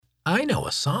I Know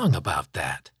a Song About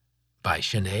That by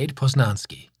Sinead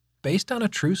Poznansky, based on a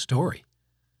true story.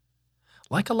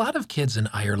 Like a lot of kids in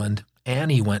Ireland,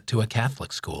 Annie went to a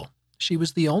Catholic school. She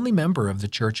was the only member of the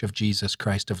Church of Jesus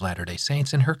Christ of Latter-day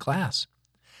Saints in her class.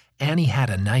 Annie had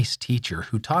a nice teacher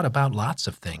who taught about lots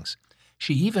of things.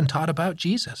 She even taught about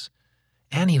Jesus.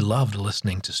 Annie loved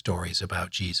listening to stories about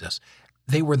Jesus.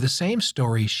 They were the same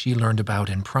stories she learned about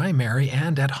in primary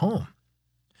and at home.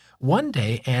 One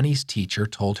day, Annie's teacher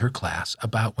told her class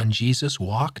about when Jesus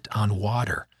walked on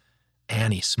water.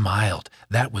 Annie smiled.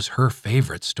 That was her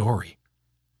favorite story.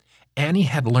 Annie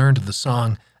had learned the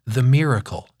song "The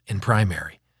Miracle" in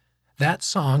primary. That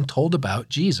song told about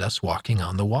Jesus walking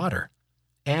on the water.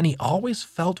 Annie always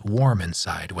felt warm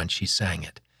inside when she sang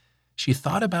it. She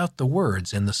thought about the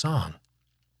words in the song.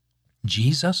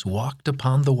 Jesus walked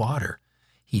upon the water.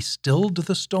 He stilled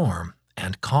the storm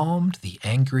and calmed the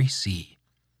angry sea.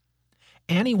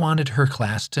 Annie wanted her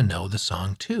class to know the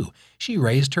song too. She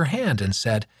raised her hand and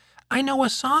said, "I know a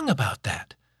song about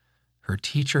that." Her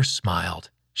teacher smiled.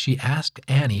 She asked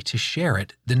Annie to share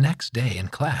it the next day in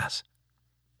class.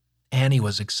 Annie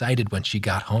was excited when she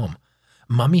got home.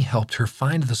 Mummy helped her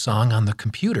find the song on the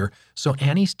computer so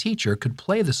Annie's teacher could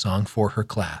play the song for her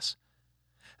class.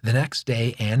 The next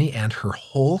day, Annie and her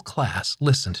whole class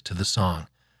listened to the song.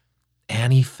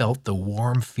 Annie felt the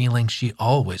warm feeling she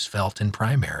always felt in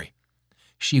primary.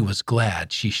 She was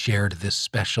glad she shared this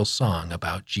special song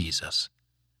about Jesus.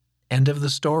 End of the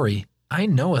story. I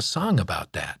Know a Song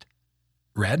About That.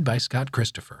 Read by Scott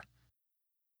Christopher.